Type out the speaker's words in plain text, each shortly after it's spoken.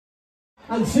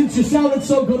And since you sounded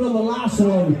so good on the last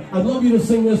one, I'd love you to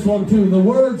sing this one too. The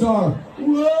words are,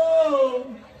 whoa,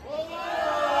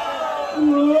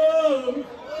 whoa,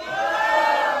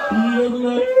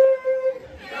 yodelay,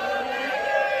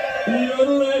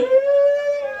 yodelay,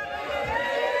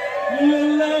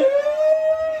 yodelay.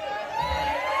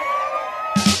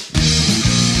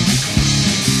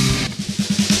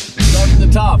 Start from the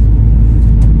top.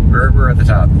 We're at the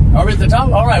top. Are we at the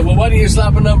top? All right. Well, why don't you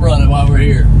slap a number on it while we're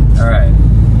here? All right.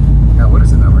 Now, what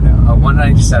is the number now? Oh,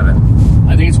 197.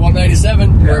 I think it's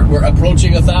 197. Yeah. We're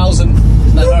approaching 1,000.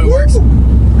 Isn't that how it works?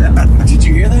 Did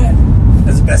you hear that?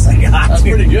 That's the best I got. That's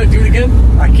pretty good. Do it again.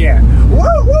 I can't. Woo,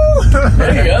 woo!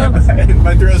 There you go.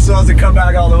 My throat still hasn't come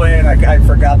back all the way, and I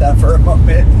forgot that for a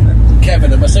moment.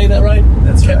 Kevin, am I saying that right?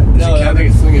 That's right. No, I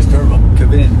think it's Turbo.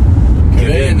 Kevin.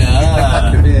 Kevin,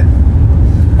 Kevin.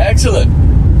 Excellent.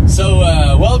 So,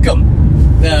 welcome.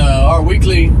 Our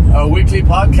weekly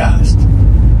podcast.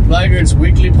 Blackguard's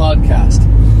weekly podcast.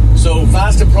 So,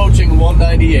 fast approaching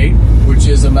 198, which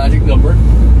is a magic number.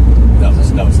 No,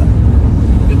 it's not. It's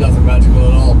nothing magical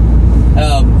at all.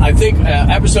 I think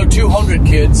episode 200,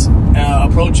 kids,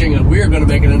 approaching, and we're going to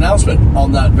make an announcement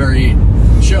on that very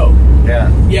show.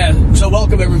 Yeah. Yeah, so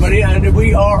welcome everybody, and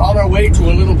we are on our way to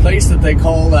a little place that they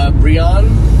call Brian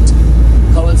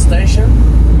College Station,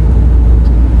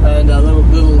 and a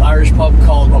little Irish pub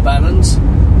called O'Bannon's.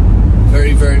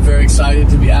 Very, very, very excited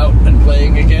to be out and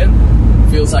playing again.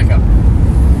 Feels like a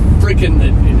freaking,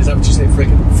 is that what you say,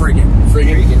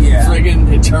 friggin', yeah. friggin'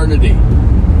 eternity.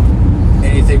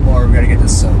 Anything more, we're going to get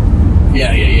this soap.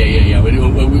 Yeah.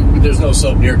 There's no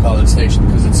soap near College Station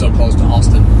because it's so close to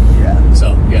Austin. Yeah.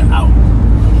 So, yeah, out.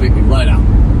 Completely right out.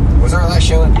 Was our last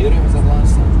show in Butte? Was that the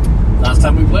last time? Last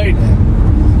time we played. Yeah.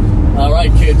 All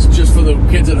right, kids, just for the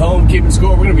kids at home keeping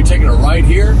score, we're going to be taking a right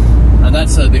here, and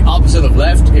that's the opposite of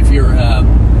left if you're,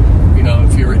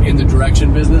 if you're in the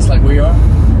direction business like we are.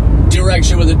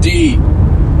 Direction with a D.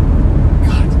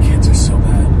 God, the kids are so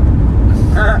bad.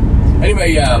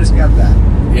 Anyway, I just got that.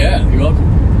 yeah, you're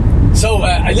welcome. So,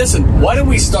 listen, why don't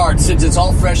we start, since it's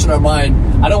all fresh in our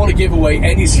mind. I don't want to give away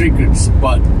any secrets,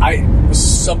 but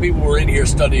some people were in here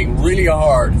studying really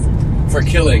hard for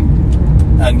killing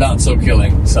and not so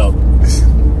killing, so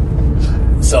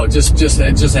just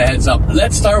a heads up.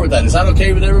 Let's start with that. Is that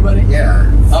okay with everybody? Yeah.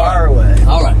 Far away.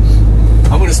 All right.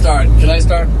 I'm going to start. Can I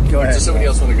start? Go ahead. Does somebody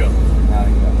else want to go?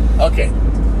 No. Okay.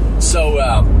 So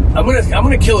I'm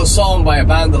gonna kill a song by a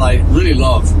band that I really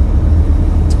love,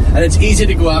 and it's easy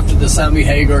to go after the Sammy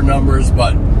Hagar numbers,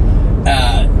 but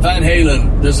Van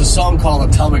Halen, there's a song called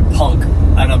Atomic Punk,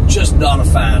 and I'm just not a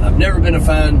fan. I've never been a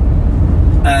fan,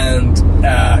 and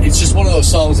it's just one of those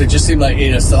songs that just seem like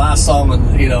it's the last song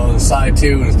on the side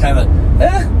two, and it's kind of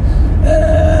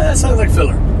sounds like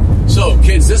filler. So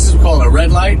kids, this is called a red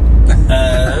light,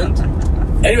 and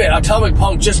anyway, Atomic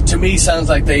Punk just to me sounds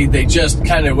like they just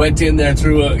kind of went in there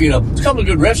through a couple of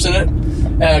good riffs in it,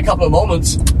 a couple of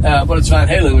moments, but it's Van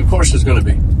Halen, of course there's going to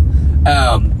be.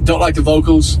 Don't like the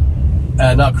vocals,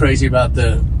 not crazy about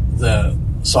the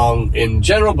song in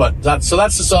general, but that's the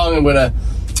song I'm going to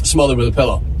smother with a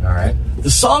pillow. All right. The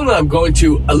song that I'm going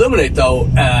to illuminate, though,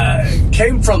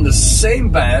 came from the same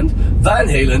band, Van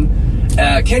Halen,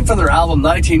 came from their album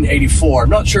 1984. I'm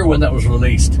not sure when that was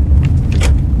released.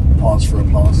 Pause for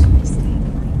applause.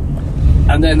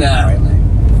 And then Right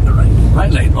lane.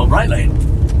 Right lane. Oh, right lane.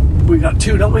 We got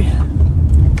two, don't we? She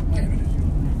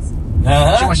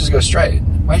wants us to go straight.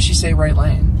 Why did she say right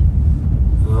lane?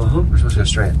 We're supposed to go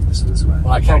straight. This way.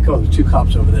 Well, I can't go. There's two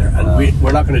cops over there, and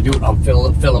we're not going to do it on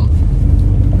film,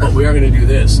 but we are going to do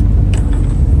this.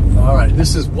 All right.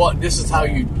 This is how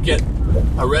you get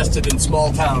arrested in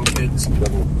small town, kids.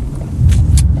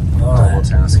 All right. Double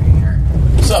town skiing here.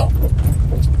 So,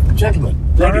 gentlemen,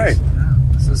 ladies. All right. Oh,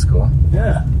 this is cool.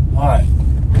 Yeah. All right.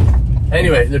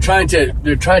 Anyway, they're trying to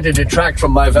detract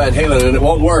from my Van Halen, and it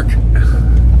won't work.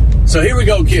 So here we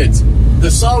go, kids. The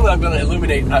song that I'm going to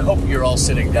illuminate, I hope you're all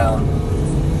sitting down.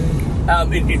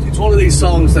 It's one of these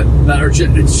songs that are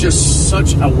it's just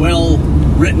such a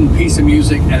well-written piece of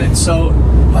music, and it's so.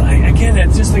 But I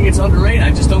just think it's underrated.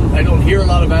 I don't hear a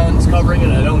lot of bands covering it.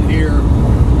 I don't hear,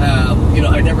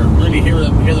 I never really hear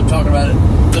them talking about it.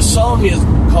 The song is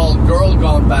called "Girl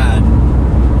Gone Bad,"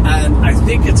 and I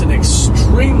think it's an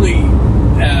extremely,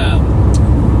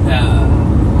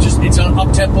 it's an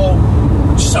up-tempo,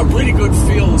 just a really good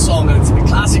feel of the song, and it's a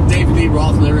classic David Lee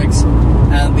Roth lyrics.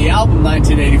 And the album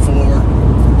 1984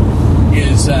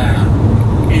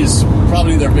 is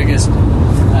probably their biggest.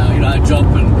 I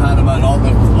Jump and Panama and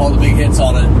all the big hits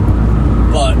on it.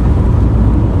 But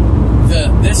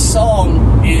this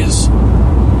song is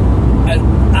an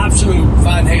absolute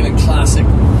Van Halen classic.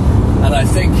 I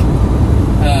think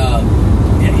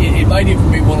it might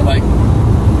even be one of my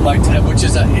which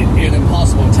is an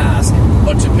impossible task,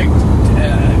 but to pick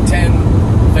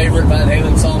 10 favorite Van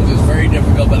Halen songs is very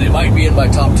difficult, but it might be in my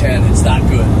top 10. It's that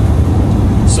good.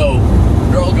 So,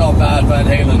 Girl Gone Bad, Van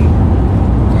Halen.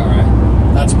 All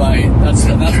right. That's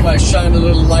my shine a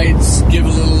little lights, give a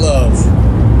little love.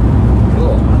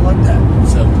 Cool. I like that.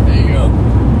 So there you go.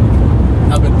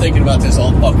 I've been thinking about this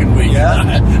all fucking week. Yeah?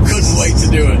 I couldn't wait to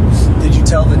do it. Did you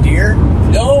tell the deer?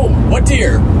 No, what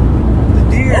deer? The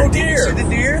deer. Oh, Did you deer. see the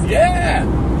deer? Yeah.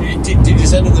 Did you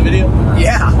send him the video?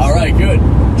 Yeah. All right, good.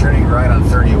 Turning right on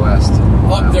 30 West.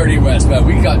 Fuck 30 West, man.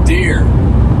 We got deer.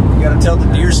 You gotta tell the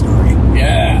deer story.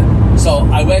 Yeah. So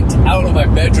I went out of my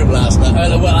bedroom last night.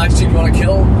 Well, actually, do you want to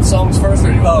kill songs first?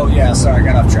 Or do you Oh, yeah, sorry, I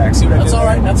got off track. See what I That's did all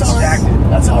right. there? That's all right.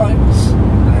 Distracted. That's all right.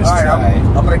 Nice All right, try.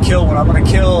 I'm gonna kill one. I'm gonna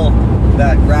kill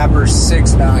that rapper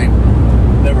 6ix9ine.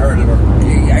 Never heard of her.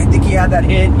 I think he had that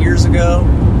hit years ago.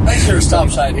 Thanks for a stop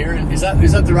sign here. Is that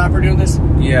the rapper doing this?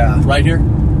 Yeah. Right here?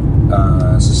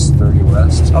 This is 30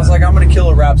 West. I was like, I'm gonna kill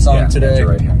a rap song Yeah, today, that's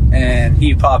right here. and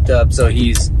he popped up, so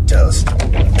he's toast.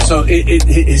 So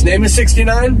his name is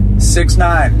 69?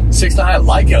 6ix9ine. 69. I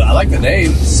like it. I like the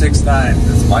name. 6ix9ine.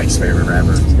 It's Mike's favorite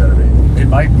rapper. It's gotta be. It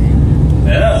might be.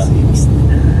 Yeah.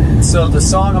 So the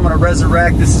song I'm gonna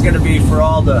resurrect. This is gonna be for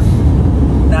all the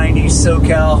 '90s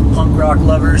SoCal punk rock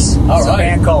lovers. All It's right. a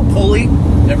band called Pulley.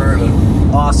 Never heard of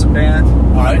it. Awesome band. All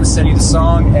right. I'm gonna send you the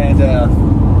song, and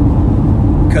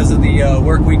because of the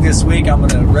work week this week, I'm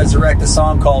gonna resurrect a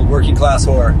song called "Working Class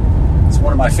Whore." It's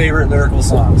one of my favorite lyrical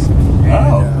songs. And,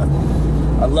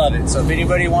 I love it. So if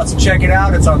anybody wants to check it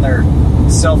out, it's on their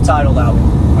self-titled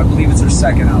album. I believe it's their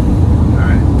second album. All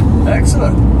right.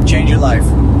 Excellent. Change Your Life.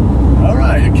 All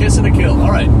right. A kiss and a kill.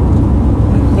 All right.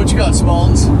 What you got,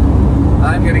 Smalls?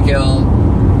 I'm gonna kill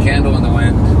Candle in the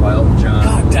Wind by Elton John.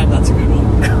 God damn, that's a good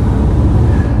one.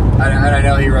 I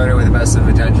know he wrote it with the best of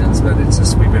intentions, but it's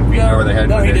just we've been beaten over the head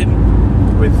No, with he it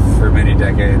didn't. for many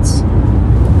decades.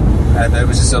 And it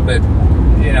was just a bit,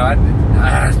 you know, I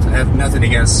have nothing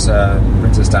against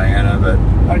Princess Diana, but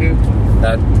I do.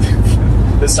 that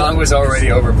the song was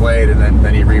already overplayed, and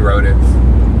then he rewrote it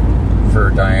for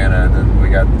Diana, and then we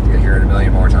got to hear it a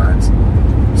million more times.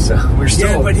 So we're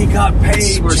still, Yeah, but he got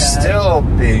paid. we're Chad. still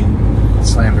being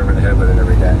slammed over the head with it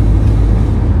every day.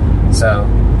 So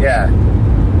yeah,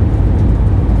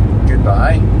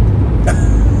 goodbye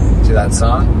to that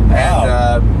song.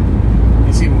 Wow. And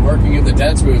He's even working in the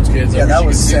dance moves, kids. I Yeah, wish that you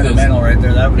was could see this. sentimental right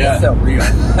there. That Yeah. felt real.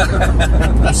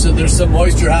 There's some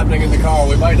moisture happening in the car.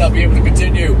 We might not be able to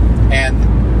continue. And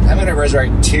I'm going to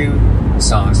resurrect two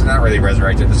songs. They're not really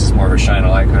resurrected. This is more of a shine a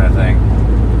light kind of thing,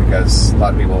 because a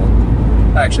lot of people,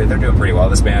 actually, they're doing pretty well.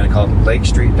 This band called Lake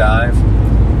Street Dive,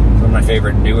 one of my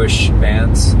favorite newish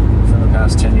bands from the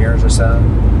past 10 years or so.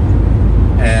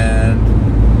 And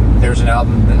there's an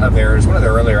album of theirs, one of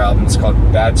their earlier albums, called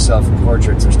Bad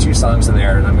Self-Portraits. There's two songs in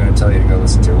there, and I'm going to tell you to go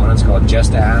listen to. One is called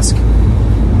Just Ask.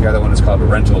 The other one is called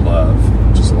Parental Love,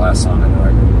 which is the last song on the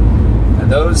record.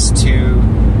 And those two,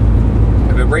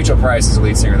 I mean, Rachel Price is the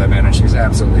lead singer of that band, and she's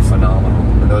absolutely phenomenal.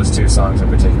 And those two songs in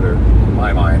particular, in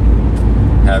my mind,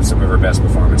 have some of her best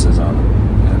performances on them.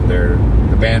 And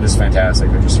the band is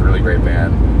fantastic. They're just a really great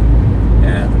band.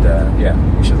 And yeah,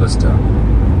 you should listen to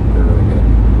them. They're really good.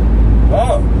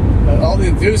 Oh, all the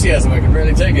enthusiasm, I can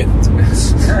barely take it.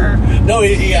 No,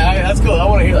 yeah, that's cool. I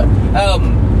want to hear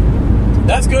that.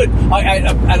 That's good.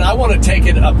 I want to take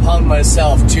it upon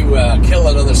myself to kill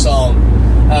another song.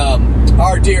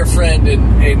 Our dear friend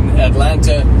in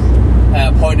Atlanta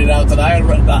pointed out that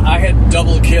I had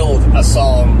double killed a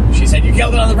song. She said, you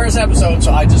killed it on the first episode,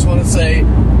 so I just want to say,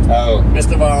 Oh, Miss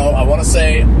Navarro, I want to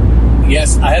say,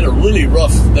 yes, I had a really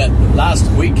rough that last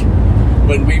week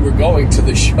when we were going to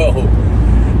the show.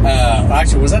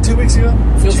 Actually, was that 2 weeks ago?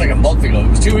 Feels like a month ago. It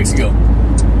was 2 weeks ago.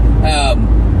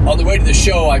 On the way to the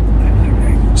show, I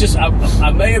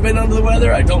may have been under the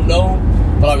weather. I don't know,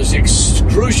 but I was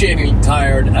excruciatingly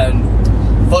tired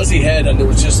and fuzzy head, and there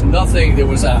was just nothing. I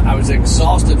was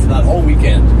exhausted for that whole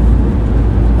weekend.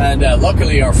 And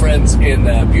luckily, our friends in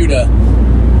Buda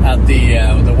at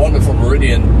the wonderful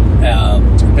Meridian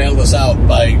bailed us out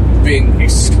by being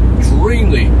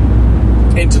extremely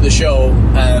into the show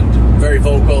and very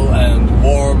vocal and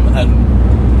warm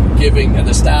and giving. And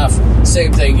the staff,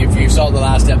 same thing. If you saw the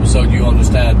last episode, you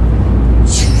understand.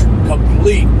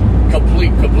 Complete.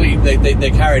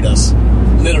 They carried us,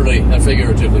 literally and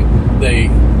figuratively. They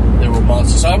were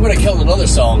monsters. So I'm going to kill another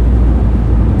song,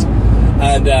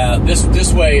 and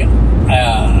this way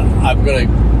I'm going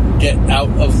to get out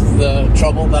of the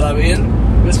trouble that I'm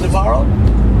in, Miss Navarro.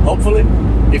 Hopefully,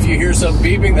 if you hear some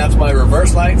beeping, that's my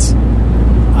reverse lights.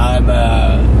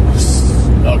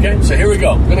 Okay, so here we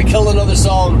go. I'm going to kill another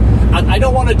song. And I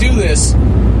don't want to do this,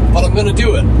 but I'm going to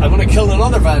do it. I'm going to kill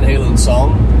another Van Halen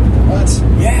song. What?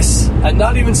 Yes. And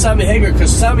not even Sammy Hagar,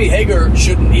 because Sammy Hagar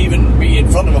shouldn't even be in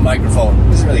front of a microphone.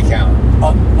 Doesn't really count.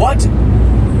 What?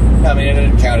 I mean, it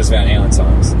didn't count as Van Halen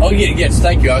songs. Oh, yeah, yes,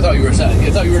 thank you. I thought you were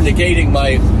negating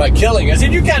my killing. I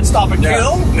said, you can't stop a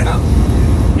kill. No.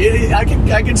 Yeah, I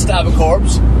can stab a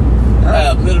corpse.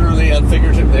 Literally and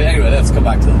figuratively. Anyway, let's come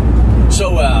back to that.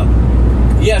 So,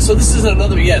 so this is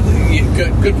another,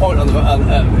 good point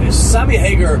on Sammy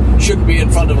Hagar shouldn't be in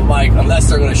front of a mic unless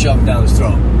they're going to shove it down his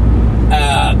throat.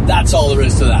 That's all there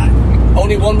is to that.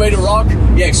 Only one way to rock?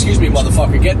 Yeah, excuse me,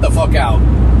 motherfucker, get the fuck out.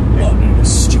 Oh,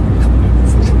 stupid.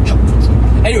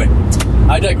 Anyway,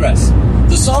 I digress.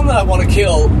 The song that I want to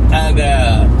kill, and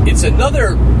it's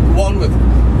another one with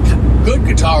good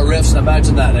guitar riffs.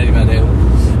 Imagine that, Eddie Van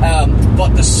Halen.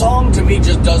 But the song to me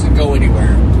just doesn't go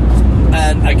anywhere.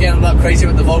 And again, I'm not crazy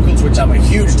with the vocals, which I'm a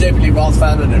huge David Lee Roth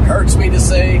fan, and it hurts me to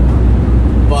say.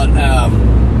 But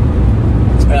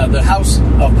the House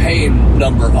of Pain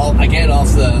number, again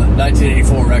off the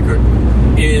 1984 record,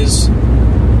 is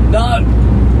not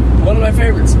one of my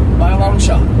favorites by a long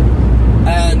shot.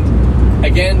 And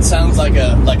again, sounds like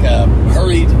a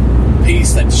hurried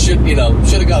piece that should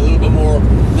have got a little bit more.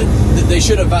 They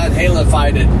should have Van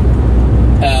Halen-ified it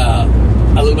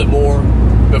a little bit more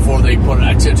before they put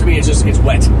it. To me, it's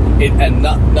wet, and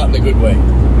not in a good way,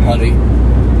 honey.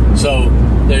 So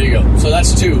there you go. So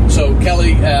that's two. So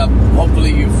Kelly,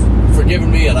 hopefully you've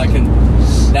forgiven me, and I can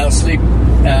now sleep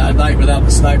at night without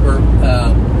the sniper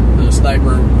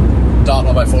dot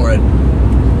on my forehead.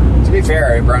 To be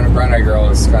fair, Brown Eyed Girl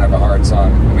is kind of a hard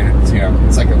song. I mean,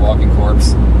 it's like a walking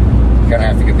corpse. You kind of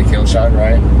have to get the kill shot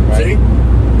right? See?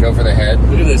 Go for the head.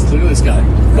 Look at this guy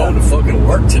going to fucking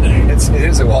work today. It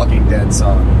is a Walking Dead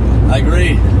song. I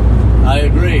agree.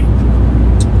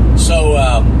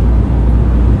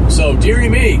 So dearie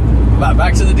me,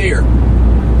 back to the deer.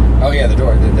 Oh yeah, the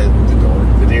door, the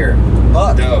deer,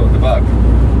 Buck. the buck.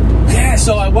 Yeah,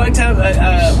 so I went out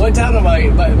of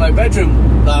my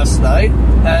bedroom last night,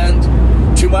 and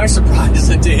to my surprise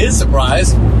and to his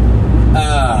surprise,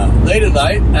 late at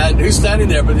night, and who's standing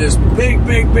there but this big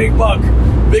buck,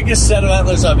 biggest set of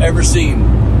antlers I've ever seen,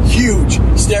 huge,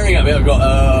 staring at me. I go,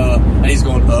 and he's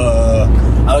going, and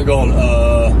I'm going,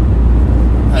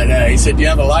 and he said, do you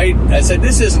have a light? I said,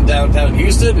 this isn't downtown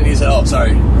Houston. And he said, oh,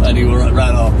 sorry. And he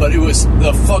ran off. But it was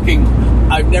the fucking,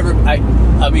 I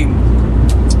mean,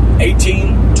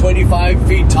 18, 25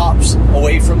 feet tops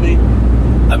away from me.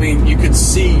 I mean, you could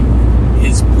see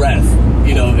his breath.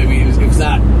 It was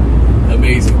that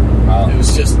amazing. Wow. It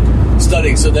was just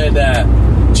stunning. So then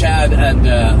Chad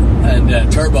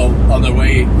and Turbo on their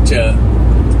way to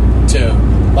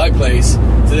my place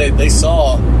today, they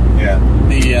saw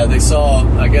they saw,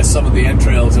 I guess, some of the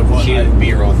entrails of what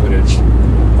B-roll footage.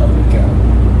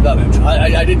 Not entrails.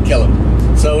 I didn't kill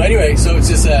him. So anyway, so it's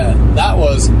just that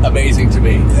was amazing to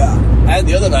me. Yeah. And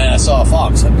the other night I saw a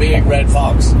fox, a big red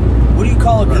fox. What do you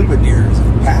call a group of deer? Is it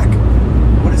a pack?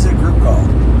 What is a group called?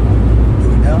 Do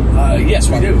we know? Yes,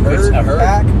 we do. Herd, It's a herd.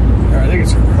 pack? I think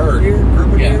it's a herd. Deer?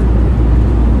 Group of deer?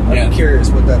 I'm curious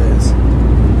what that is.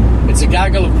 It's a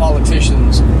gaggle of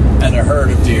politicians and a herd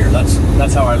of deer.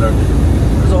 That's how I learned it.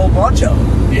 There's a whole bunch of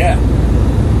them. Yeah.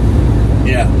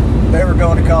 They were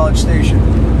going to College Station.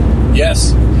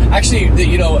 Yes. Actually,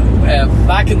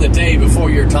 back in the day before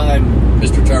your time,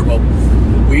 Mr. Turbo,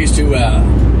 we used to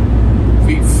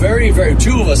be very, very,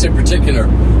 two of us in particular,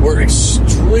 were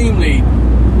extremely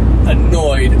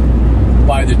annoyed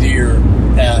by the deer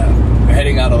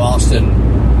heading out of Austin,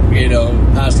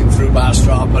 passing through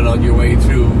Bastrop and on your way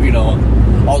through,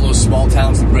 all those small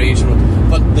towns and Grange.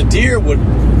 But the deer would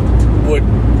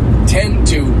tend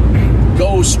to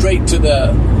go straight to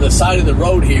the side of the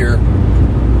road here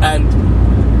and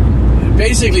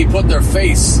basically put their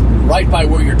face right by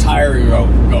where your tire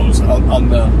goes on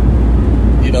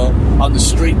the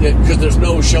street, because there's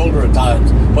no shoulder at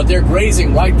times, but they're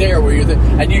grazing right there where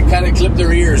and you kind of clip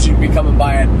their ears. You'd be coming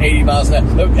by at 80 miles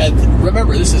an hour. And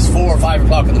remember, this is 4 or 5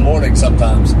 o'clock in the morning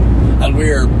sometimes, and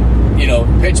we're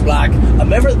pitch black.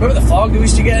 Remember the fog we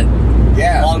used to get?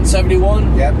 Yeah. On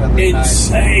 71? Yeah,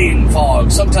 insane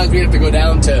fog. Sometimes we have to go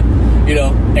down to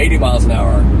 80 miles an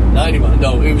hour, 90 miles.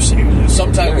 No, it was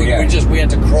sometimes we had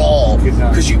to crawl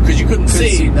because you couldn't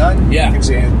see none. Yeah, you could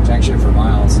see action for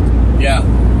miles. Yeah,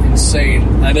 insane.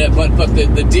 And but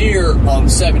the deer on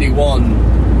 71,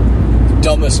 the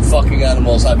dumbest fucking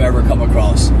animals I've ever come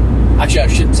across. Actually, I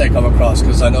shouldn't say come across,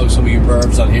 because I know some of you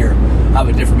burbs on here have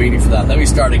a different meaning for that. Let me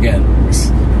start again.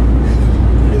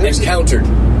 Encountered.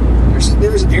 Actually,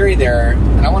 there was a period there,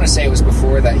 and I want to say it was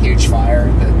before that huge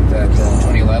fire, that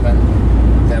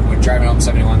 2011, that when driving home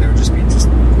 71, there would just be just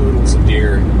oodles of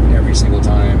deer every single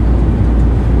time.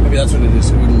 Maybe that's what it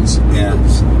is, oodles. Yeah.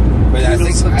 But I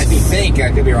think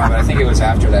I could be wrong, but I think it was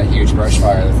after that huge brush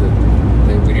fire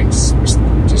that we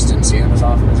just didn't see them as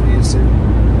often as we used to.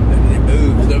 They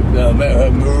moved.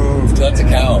 Moved. That's a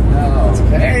cow. No. That's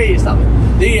okay. Hey, stop it.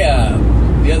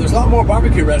 There's a lot more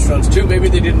barbecue restaurants too. Maybe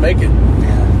they didn't make it.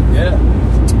 Yeah.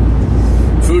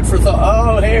 Food for thought.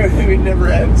 Oh, hey, it never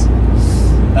ends.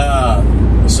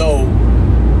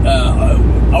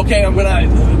 Okay, I'm gonna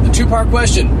the two-part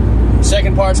question.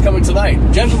 Second part's coming tonight,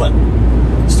 gentlemen.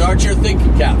 Start your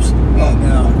thinking caps. Oh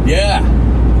no. Yeah.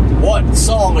 What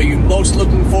song are you most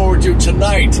looking forward to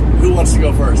tonight? Who wants to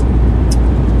go first?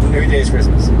 Every Day's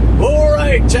Christmas. All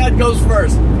right, Chad goes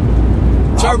first.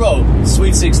 Turbo.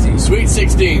 Sweet 16. Sweet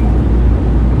 16.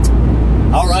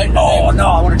 All right. Oh no,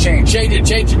 I want to change. Change it.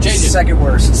 Second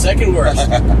worst. Second worst.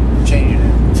 Changing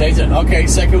it. Change it. Okay,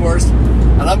 second worst.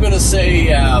 And I'm gonna say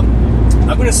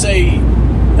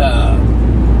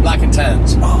Black and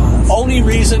Tans. Oh, Only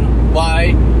reason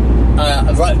why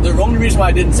the only reason why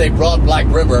I didn't say Broad Black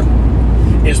River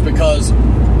is because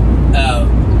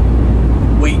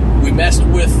we messed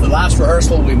with the last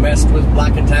rehearsal. We messed with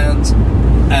Black and Tans,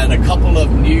 and a couple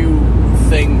of new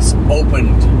things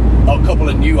opened. A couple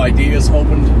of new ideas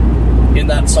opened in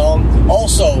that song.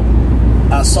 Also,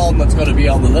 a song that's going to be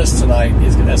on the list tonight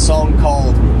is a song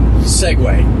called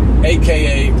Segway,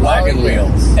 a.k.a. Wagon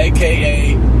Wheel,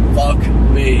 a.k.a. Fuck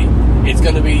Me. It's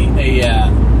going to be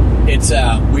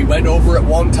we went over it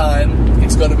one time.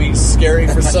 It's going to be scary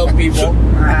for some people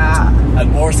and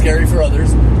more scary for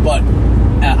others. But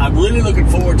I'm really looking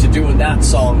forward to doing that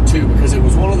song too, because it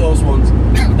was one of those ones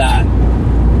that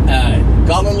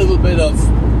got a little bit of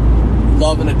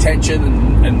love and attention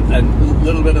and a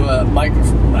little bit of a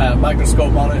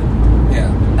microscope on it.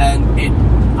 Yeah. And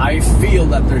I feel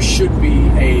that there should be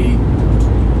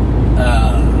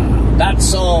that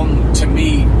song to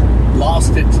me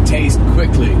lost its taste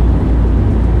quickly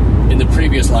in the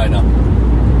previous lineup.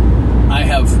 I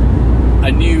have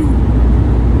a new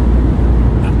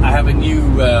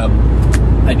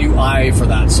eye for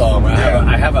that song.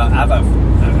 I have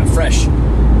a fresh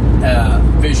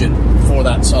vision for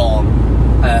that song,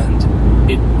 and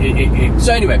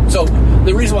so anyway. So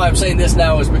the reason why I'm saying this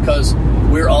now is because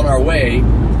we're on our way.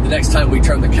 The next time we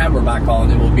turn the camera back on,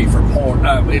 it will be for porn.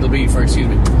 It'll be for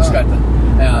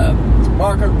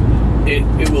marker.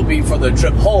 It will be for the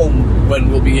trip home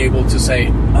when we'll be able to say,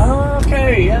 oh,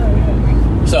 okay, yeah.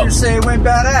 So you say it went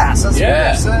badass. That's what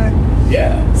you're saying.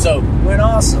 Yeah. So went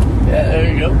awesome. Yeah, there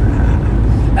you go.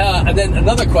 And then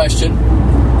another question,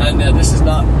 and this is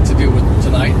not to do with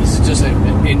tonight. This is just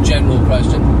an in general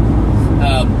question.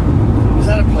 Is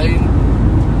that a plane?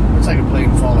 Looks like a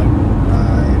plane falling.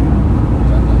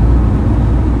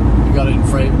 You got it in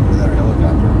frame? Is that a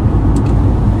helicopter?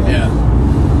 Yeah.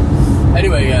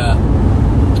 Anyway,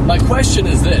 my question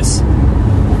is this: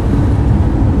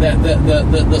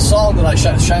 the song that I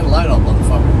shine a light on,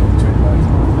 motherfucker.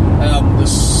 The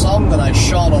song that I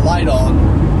shone a light on,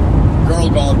 "Girl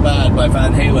Gone Bad" by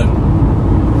Van Halen,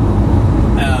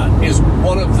 is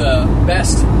one of the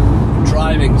best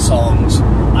driving songs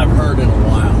I've heard in a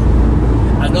while.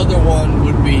 Another one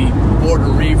would be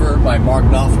 "Border Reaver" by Mark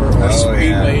Knopfler, or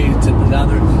 "Speedway" to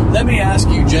another. Let me ask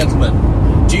you, gentlemen,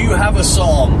 do you have a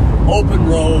song, open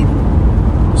road,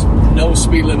 no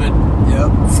speed limit,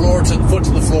 foot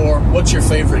to the floor? What's your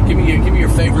favorite? Give me your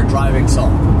favorite driving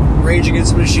song. Rage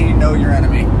Against the Machine, Know Your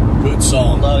Enemy. Good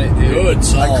song. Love it, dude. Good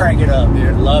song. I crank it up,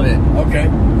 dude. Love it. Okay.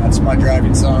 That's my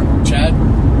driving song. Chad?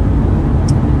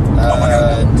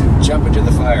 Jump Into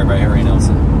the Fire by Harry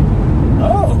Nilsson.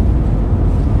 Oh.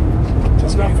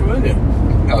 That's not familiar.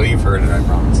 Oh, you've heard it, I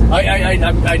promise.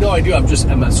 I know I do. I'm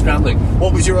scrambling.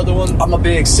 What was your other one? I'm a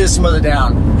big System of the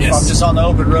Down. Yes. If I'm just on the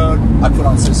open road, I put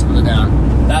on System of the Down.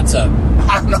 I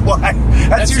don't know why.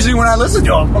 That's usually when I listen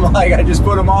to them. I'm like, I just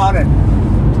put them on and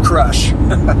crush.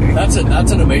 That's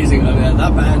an amazing. I mean,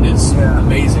 that band is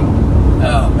amazing.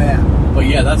 Oh man. But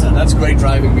yeah, that's great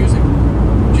driving music.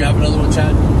 Do you have another one,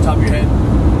 Chad? Top of your head?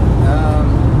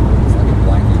 Fucking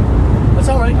blanket. That's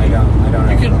all right. I don't.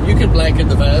 You can blanket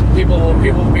the van. People.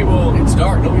 It's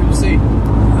dark. Nobody will see.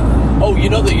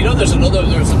 There's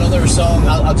another song.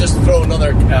 I'll just throw a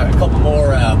couple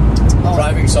more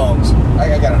driving songs.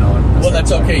 I got another one. Well,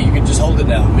 that's okay. You can just hold it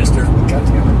now, mister.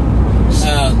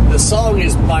 The song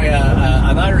is by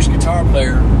an Irish guitar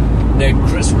player named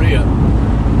Chris Rea,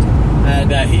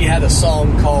 and he had a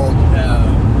song called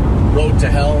 "Road to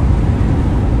Hell."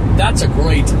 That's a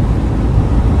great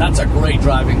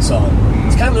driving song.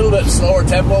 It's kind of a little bit slower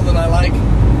tempo than I like,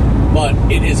 but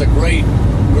it is a great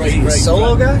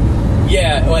solo guy.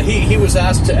 Yeah, well, he was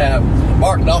asked to,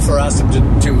 Mark Knopfler asked him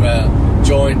to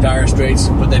join Dire Straits,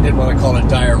 but they didn't want to call it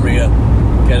Diarrhea.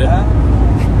 Get it?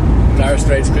 Dire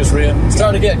Straits, Chris Rea.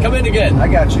 Start again. Come in again. I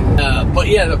got you. But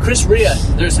yeah, no, Chris Rea.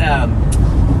 There's I'm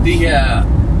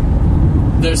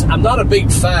not a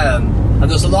big fan, and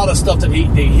there's a lot of stuff that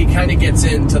he kind of gets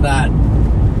into that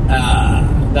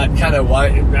kind of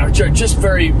just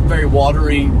very very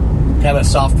watery, kind of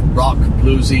soft rock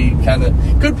bluesy kind of.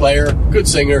 Good player, good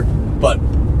singer, but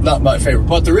not my favorite.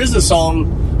 But there is a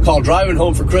song called "Driving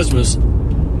Home for Christmas"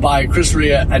 by Chris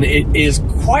Rea, and it is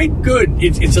quite good.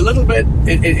 It's a little bit.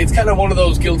 It's kind of one of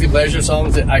those guilty pleasure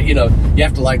songs that you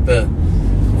have to like the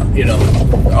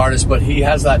artist, but he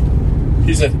has that.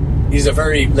 He's a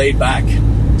very laid back,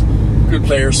 good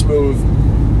player, smooth,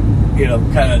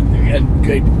 kind of, and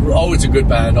always a good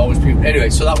band, always people. Anyway,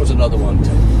 so that was another one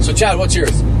too. So Chad, what's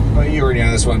yours? Well, you already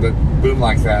know this one, but "Boom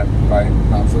Like That" by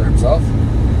Knopfler himself.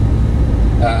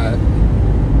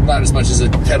 Not as much as a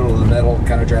pedal to the metal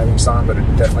kind of driving song, but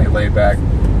definitely laid back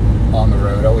on the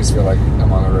road. I always feel like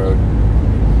I'm on the road.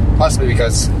 Possibly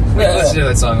because we listened to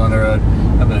that song on the road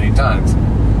a million times.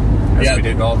 As we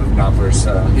did all the Knopfler's.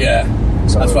 So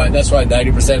that's why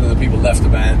 90% of the people left the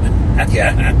band.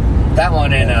 Yeah. That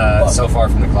one and "So Far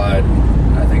from the Clyde,"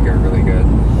 I think are really good.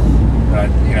 But,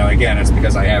 again, it's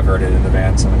because I have heard it in the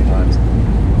band so many times.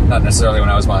 Not necessarily when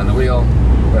I was behind the wheel,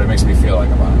 but it makes me feel like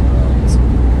I'm behind the wheel.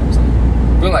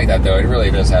 Boom Like That, though, it really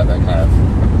does have that kind of,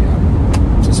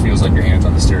 just feels like your hands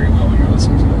on the steering wheel when you're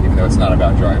listening to it, even though it's not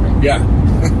about driving. Yeah.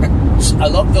 I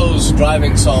love those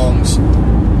driving songs.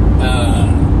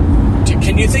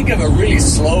 Can you think of a really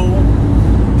slow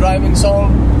driving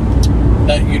song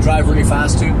that you drive really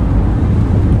fast to?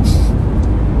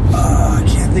 I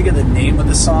can't think of the name of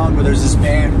the song, but there's this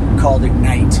band called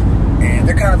Ignite, and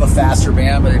they're kind of a faster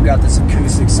band, but they've got this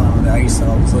acoustic song that I used to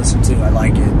always listen to. I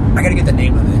like it. I gotta get the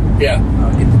name of it. Yeah.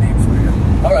 I'll get the name for you.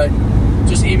 All right.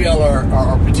 Just email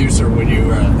our producer when you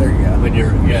there you go. When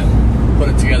you're put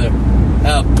it together.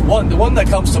 The one that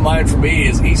comes to mind for me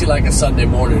is "Easy Like a Sunday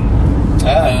Morning."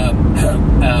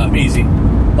 Easy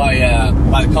by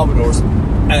the Commodores,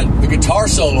 and the guitar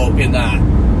solo in that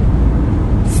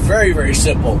very very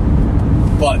simple,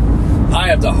 but I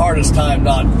have the hardest time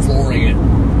not flooring it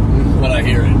when I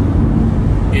hear it.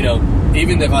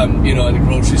 Even if I'm in the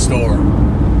grocery store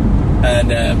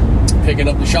and picking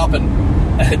up the shopping,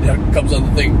 and it comes on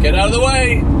the thing, get out of the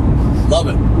way. Love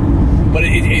it, but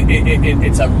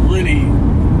it's a really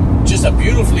just a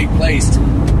beautifully placed.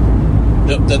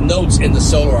 The notes in the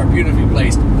solo are beautifully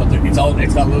placed, but it's got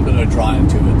a little bit of a drive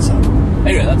to it. So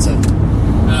anyway, that's it.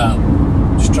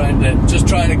 Just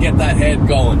trying to get that head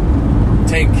going.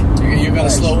 Tink, you got a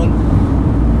slow one?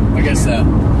 I guess the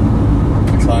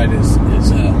Clyde is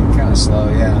kind of slow,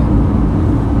 yeah.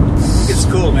 It's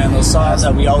cool, man. Those songs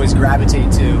that we always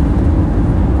gravitate to,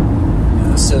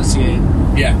 associate,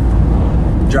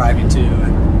 driving to.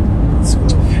 It's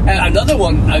cool. And another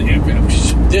one,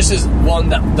 this is one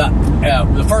that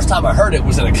the first time I heard it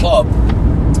was in a club.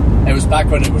 It was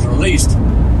back when it was released,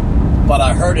 but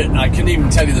I heard it. I couldn't even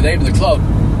tell you the name of the club,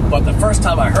 but the first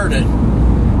time I heard it,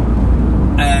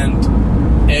 and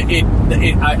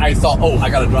I thought, oh, I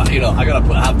gotta drive. I gotta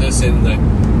have this in the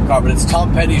car. But it's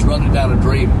Tom Petty's "Running Down a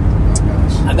Dream,"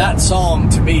 and that song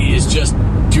to me is just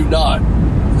do not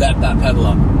let that pedal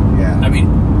up. Yeah. I mean,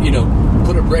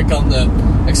 put a brake on the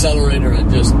accelerator and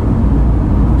just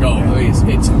go. I mean,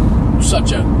 it's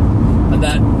such a. And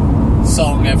that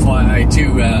song, FYI,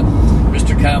 too,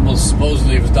 Mr. Campbell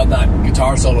supposedly has done that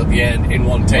guitar solo at the end in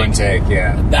one take. One take,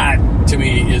 yeah. That, to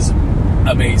me, is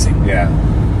amazing. Yeah.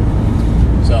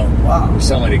 So, wow. There's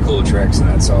so many cool tricks in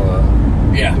that solo.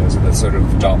 Yeah. That sort of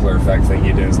Doppler effect thing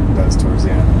he does towards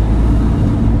the end.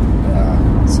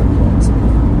 So cool.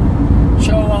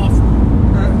 Show off.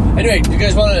 Anyway, you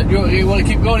guys want to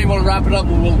keep going? You want to wrap it up?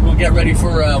 We'll get ready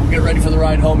for the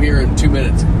ride home here in 2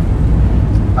 minutes.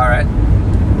 All right.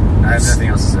 I have nothing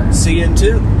else to say. See you in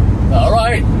 2. All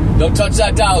right. Don't touch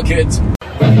that dial, kids. So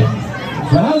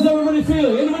how's everybody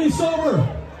feeling? Anybody sober?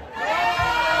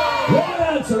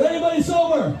 Right answer. Anybody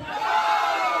sober?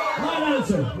 Right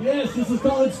answer. Yes, this is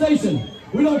College Station.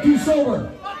 We don't do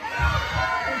sober.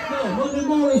 No, Monday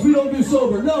mornings we don't do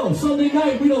sober. No, Sunday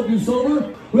night we don't do sober.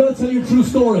 We're going to tell you a true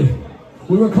story.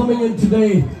 We were coming in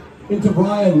today into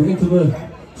Bryan, into the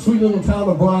sweet little town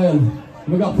of Bryan.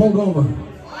 We got pulled over.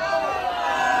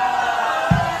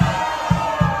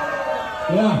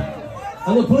 Yeah.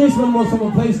 And the policeman was from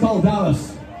a place called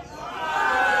Dallas.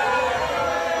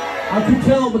 I could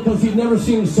tell because he'd never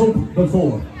seen soap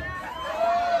before.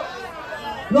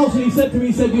 No, so he said to me,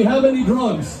 he said, do you have any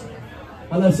drugs?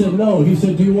 And I said, no. He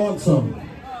said, do you want some?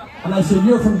 And I said,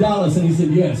 you're from Dallas? And he said,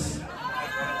 yes.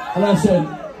 And I said,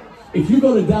 if you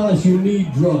go to Dallas, you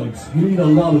need drugs. You need a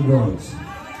lot of drugs.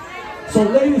 So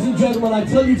ladies and gentlemen, I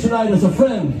tell you tonight as a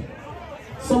friend,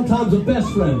 sometimes a best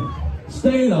friend,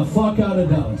 stay the fuck out of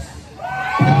Dallas.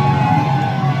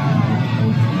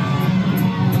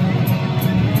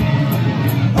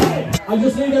 I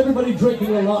just need everybody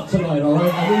drinking a lot tonight, all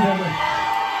right? I need everybody.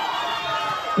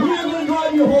 We are going to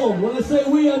drive you home. When I say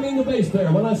we, I mean the bass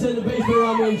player. When I say the bass player,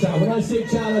 I mean Chad. When I say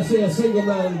Chad, I say a single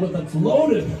man, but that's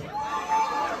loaded.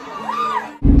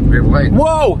 Great white.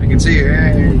 Whoa! I can see you.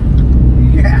 Hey.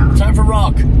 Yeah. Time for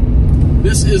rock.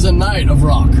 This is a night of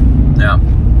rock. Yeah.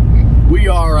 We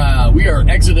are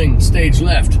exiting stage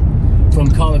left from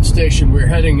College Station. We're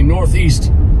heading northeast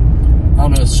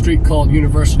on a street called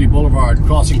University Boulevard,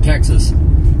 crossing Texas.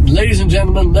 Ladies and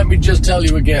gentlemen, let me just tell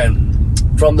you again,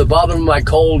 from the bottom of my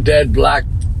cold, dead, black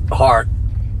heart,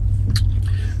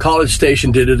 College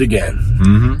Station did it again.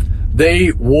 Mm-hmm.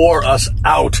 They wore us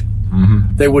out.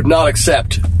 Mm-hmm. They would not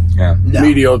accept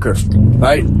mediocre,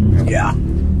 right? Yeah.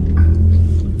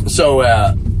 So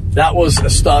that was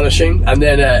astonishing. And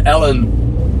then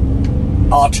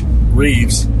Ellen Ott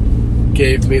Reeves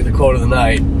gave me the quote of the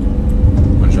night.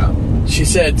 What's up? She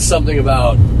said something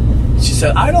about,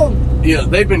 I don't,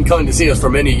 they've been coming to see us for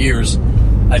many years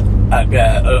at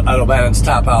O'Bannon's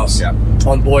Tap House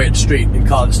on Boyett Street in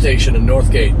College Station in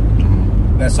Northgate.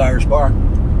 Best Irish bar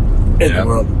in the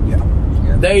world. Yeah.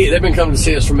 They've been coming to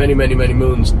see us for many, many, many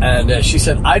moons. And she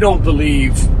said, I don't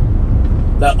believe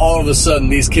that all of a sudden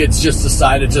these kids just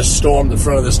decided to storm the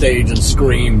front of the stage and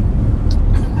scream.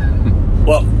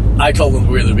 Well, I told them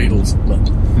we were the Beatles. But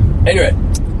anyway,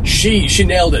 she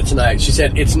nailed it tonight. She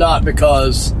said, it's not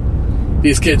because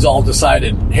these kids all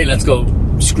decided, hey, let's go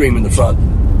scream in the front.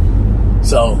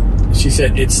 So she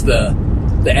said, it's the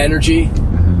energy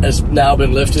has now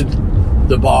been lifted.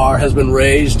 The bar has been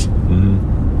raised.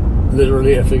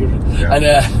 Literally, I figured. Yeah.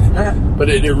 And but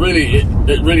it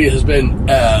really has been.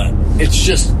 It's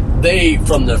just they,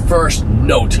 from the first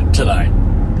note tonight,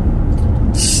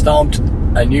 stomped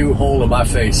a new hole in my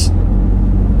face.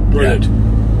 Brilliant.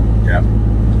 Yeah.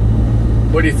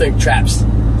 What do you think, Traps?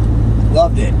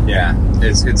 Loved it. Yeah.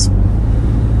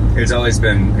 It's always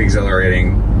been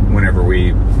exhilarating whenever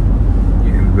we've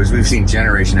seen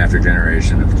generation after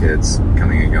generation of kids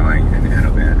coming and going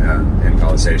in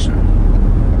College Station.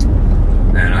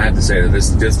 And I have to say that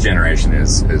this generation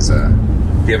is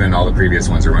given all the previous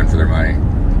ones a run for their money.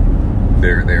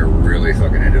 They're really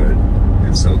fucking into it.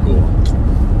 It's so cool.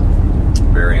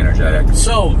 Very energetic.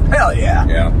 So, Hell yeah.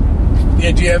 Yeah.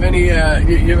 yeah. Do you have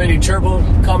any Turbo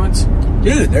comments?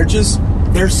 Dude,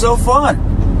 they're so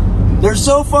fun. They're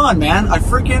so fun, man. I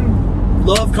freaking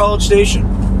love College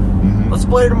Station. Let's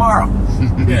play tomorrow.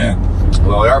 Yeah.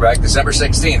 Well, we are back December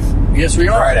 16th. Yes, we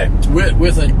are. Friday.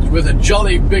 With a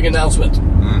jolly big announcement.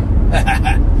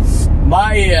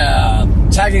 My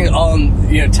tacking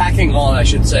on, I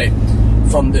should say,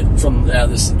 from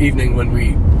this evening when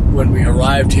we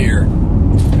arrived here,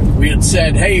 we had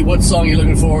said, hey, what song are you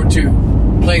looking forward to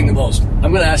playing the most?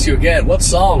 I'm going to ask you again, what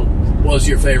song was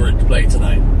your favorite to play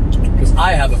tonight? Because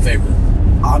I have a favorite.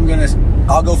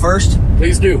 I'll go first.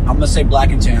 Please do. I'm gonna say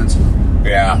Black and Tans.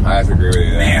 Yeah, I have to agree with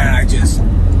you there. Man,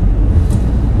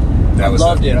 I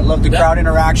loved it. I loved the crowd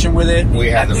interaction with it. We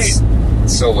had them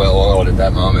so well oiled at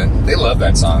that moment. They love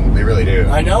that song. They really do.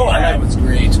 I know. Yeah, and it was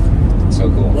great. So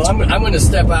cool. Well, I'm going to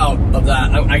step out of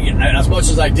that. As much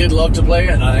as I did love to play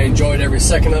it, and I enjoyed every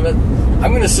second of it,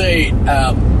 I'm going to say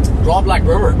Raw Black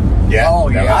Murmur. Yeah. Oh,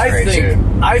 yeah. That was great too.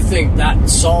 I think that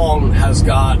song has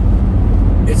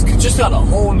it's just got a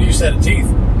whole new set of teeth.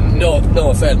 No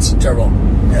offense, Turbo.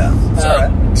 Yeah. It's all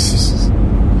right.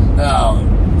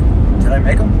 Did I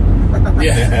make them?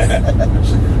 Yeah.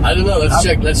 I don't know. Let's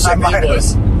check the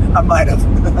invoice. I might have.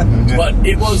 But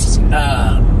it was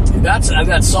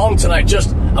that song tonight.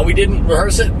 We didn't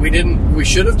rehearse it. We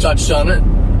should have touched on it.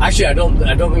 Actually, I don't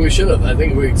think we should have. I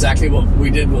think exactly what we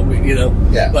did.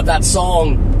 Yeah. But that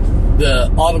song,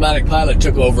 the Automatic Pilot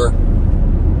took over,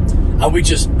 and we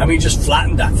just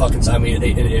flattened that fucking song. I mean,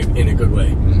 in a good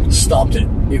way, stomped it.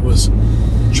 It was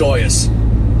joyous.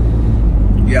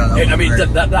 Yeah.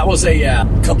 That was a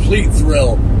complete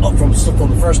thrill from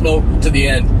the first note to the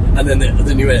end, and then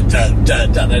the new end.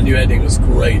 That new ending was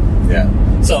great. Yeah.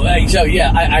 So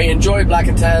yeah, I enjoyed Black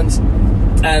and Tans,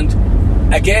 and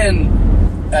again,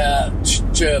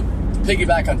 to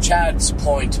piggyback on Chad's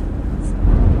point,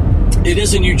 it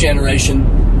is a new generation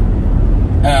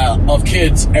of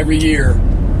kids every year.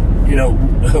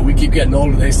 We keep getting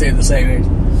older; they stay the same age.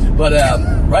 But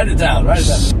write it down.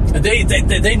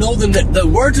 They know the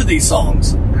words of these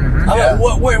songs. I'm like,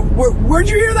 where'd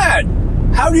you hear that?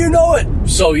 How do you know it?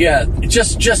 So yeah,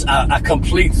 just a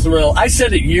complete thrill. I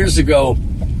said it years ago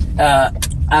at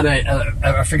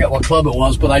I forget what club it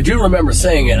was, but I do remember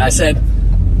saying it. I said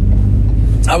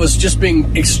I was just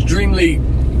being extremely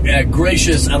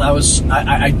gracious, and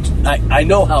I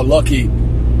know how lucky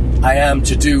I am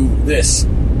to do this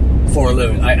for a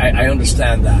living. I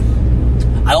understand that.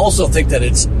 I also think that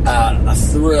it's a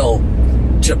thrill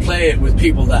to play it with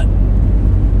people that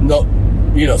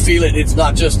feel it. It's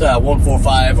not just a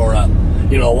 145 or a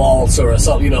waltz or a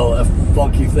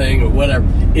funky thing or whatever.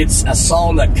 It's a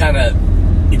song that kind of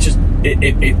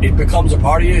it becomes a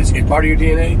part of you. It's part of your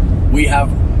DNA. We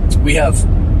have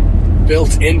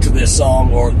built into this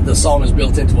song, or the song is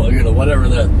built into whatever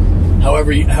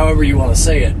however you want to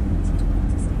say it.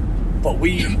 But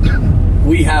we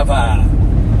have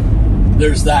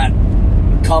there's that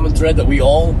common thread that we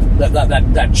all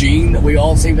that gene that we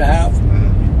all seem to have,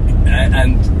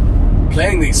 and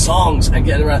playing these songs and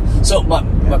getting around. So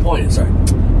my point is,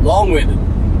 long-winded.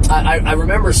 I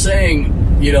remember saying,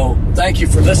 thank you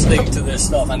for listening to this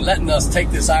stuff and letting us take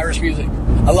this Irish music.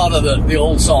 A lot of the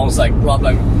old songs like Rob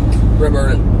Like River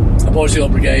and Boys the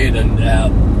Old Brigade and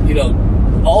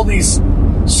all these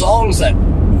songs that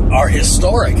are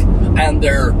historic and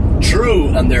they're true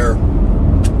and they're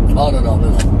on and on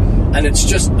and on. And it's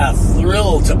just a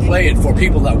thrill to play it for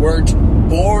people that weren't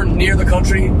born near the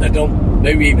country, that don't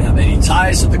maybe even have any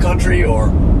ties to the country, or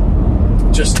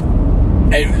just,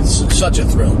 anyway, it's such a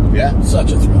thrill. Yeah.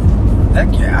 Such a thrill.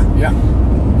 Heck yeah. Yeah.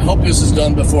 I hope this is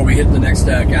done before we hit the next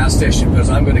gas station, because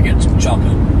I'm going to get some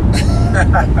chocolate.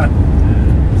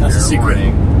 That's a secret.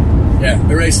 Yeah,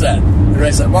 erase that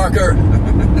marker.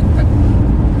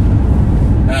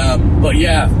 But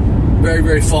yeah, very,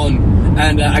 very fun.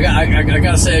 And I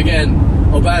gotta say again,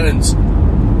 O'Bannon's,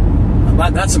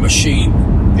 that's a machine.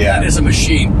 Yeah, that is a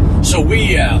machine. So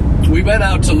we went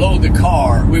out to load the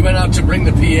car. We went out to bring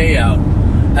the PA out,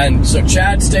 and so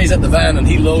Chad stays at the van and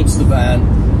he loads the van.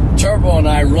 Turbo and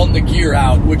I run the gear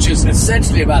out, which is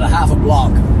essentially about a half a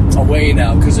block away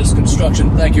now, because there's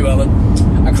construction. Thank you, Ellen.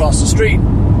 Across the street,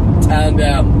 and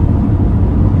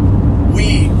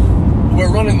we're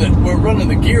running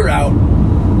the gear out,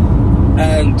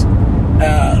 and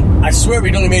I swear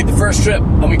we'd only made the first trip,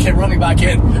 and we came running back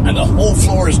in, and the whole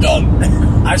floor is done.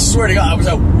 I swear to God, I was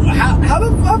like,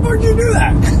 how far did you do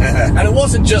that? And it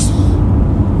wasn't just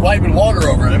wiping water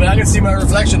over it. I mean, I could see my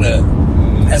reflection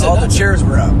as all the chairs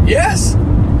were up. Yes.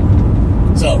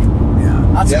 So,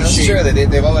 that's true.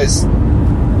 They've always,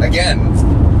 again,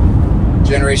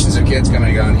 generations of kids coming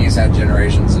and going. He's had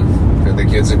generations of the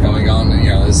kids that are coming on,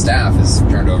 and his staff has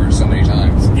turned over so many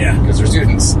times. Yeah, because they're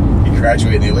students. You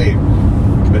graduate and they leave.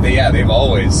 But they've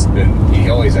always been. He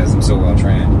always has them so well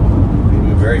trained. They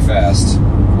move very fast.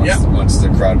 Once the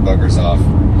crowd buggers off.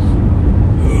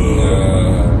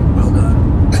 Well done.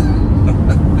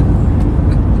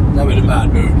 I'm in a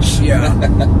bad mood. Yeah.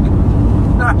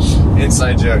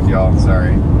 Inside joke, y'all.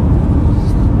 Sorry.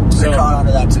 So I caught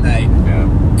onto that tonight.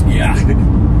 Yeah.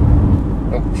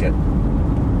 Oh shit.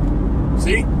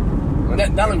 See?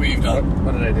 Now that we've done.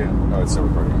 What did I do? Oh, it's still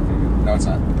recording. Okay, good. No, it's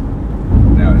not.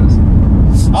 Now it is.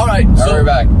 All right. So we're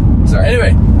back. Sorry.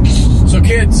 Anyway, so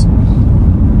kids,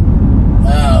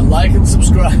 like and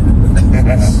subscribe.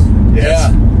 Yes.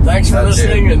 Yeah. Thanks for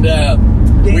listening, and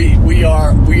we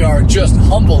are just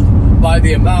humbled by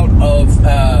the amount of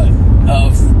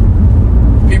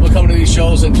people coming to these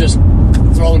shows and just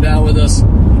throwing down with us.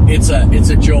 It's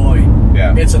a joy.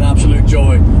 Yeah. It's an absolute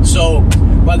joy. So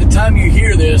by the time you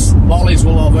hear this, Molly's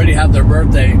will already have their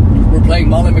birthday. We're playing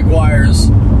Molly Maguire's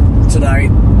tonight,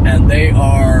 and they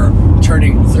are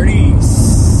turning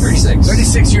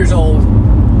 36 years old.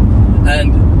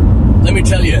 And let me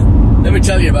tell you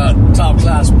about top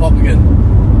class publican.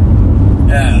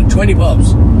 20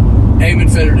 pubs, AIM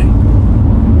Infinity.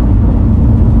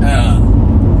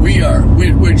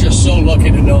 We're just so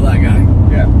lucky to know that guy.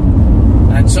 Yeah.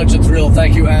 And such a thrill.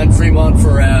 Thank you, Anne Fremont,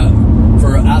 for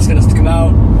asking us to come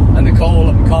out, and Nicole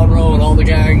and Conroe and all the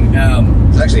gang.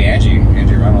 It's actually Angie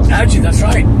Reynolds. Angie, that's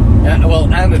right. Anne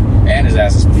has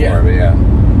asked us before, but yeah.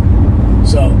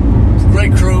 So, it's a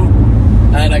great crew,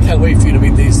 and I can't wait for you to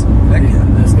meet this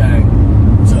gang.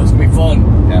 So it's gonna be fun.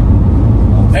 Yeah.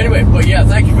 Anyway, but yeah,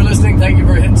 thank you for listening. Thank you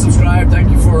for hitting subscribe. Thank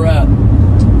you for.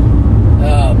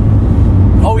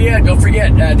 Oh yeah, don't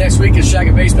forget, next week is Shag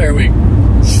and Bass Player Week.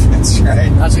 That's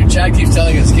right. That's what Chad keeps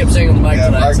telling us. He kept saying on the mic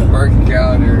tonight. Mark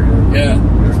calendar. Yeah.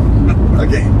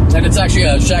 Okay. And it's actually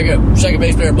a Shag and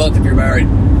Bass Player month if you're married.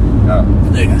 Oh.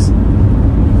 Ladies.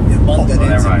 month that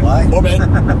ends in Y. Orbit.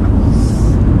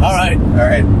 All right. All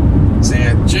right. See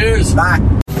you. Cheers.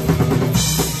 Bye.